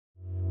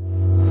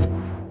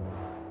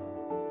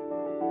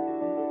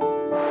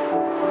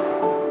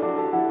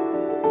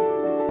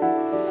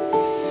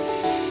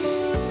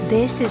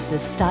This is the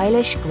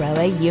stylish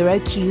GROHE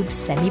Eurocube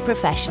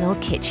semi-professional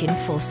kitchen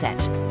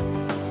faucet.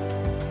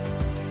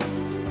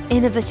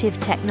 Innovative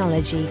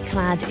technology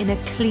clad in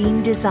a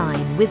clean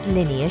design with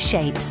linear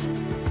shapes.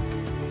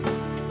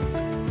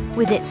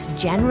 With its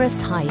generous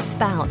high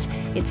spout,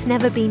 it's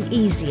never been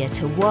easier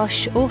to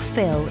wash or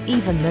fill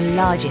even the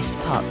largest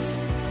pots.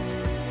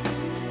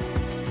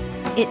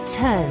 It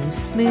turns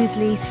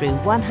smoothly through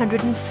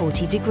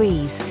 140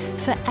 degrees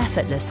for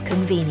effortless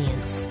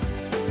convenience.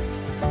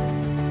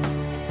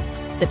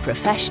 The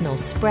professional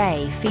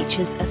spray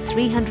features a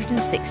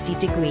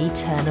 360-degree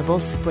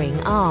turnable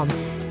spring arm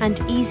and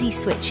easy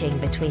switching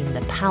between the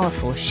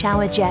powerful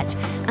shower jet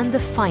and the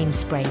fine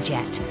spray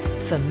jet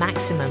for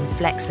maximum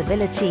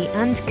flexibility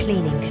and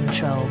cleaning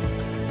control.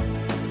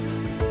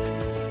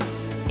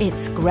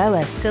 Its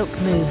GROHE Silk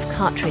Move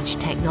cartridge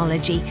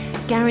technology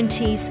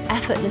guarantees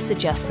effortless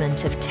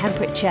adjustment of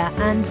temperature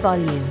and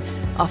volume,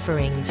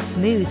 offering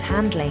smooth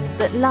handling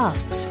that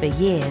lasts for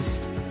years.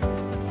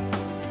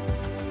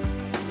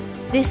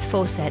 This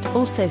faucet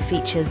also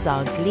features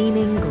our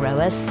gleaming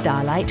GROHE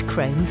Starlight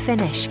Chrome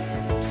finish,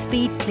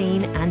 speed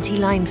clean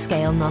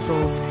anti-limescale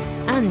nozzles,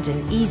 and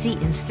an easy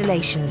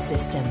installation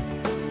system.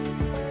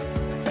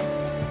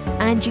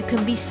 And you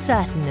can be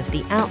certain of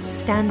the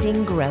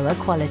outstanding GROHE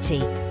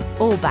quality,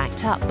 all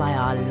backed up by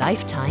our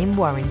lifetime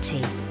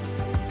warranty.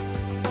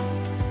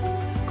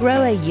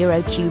 GROHE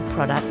Eurocube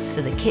products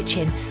for the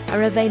kitchen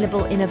are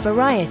available in a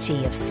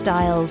variety of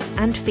styles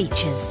and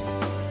features.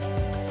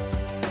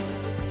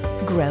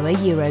 GROHE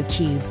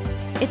Eurocube.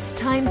 It's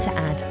time to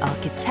add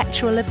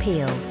architectural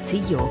appeal to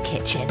your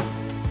kitchen.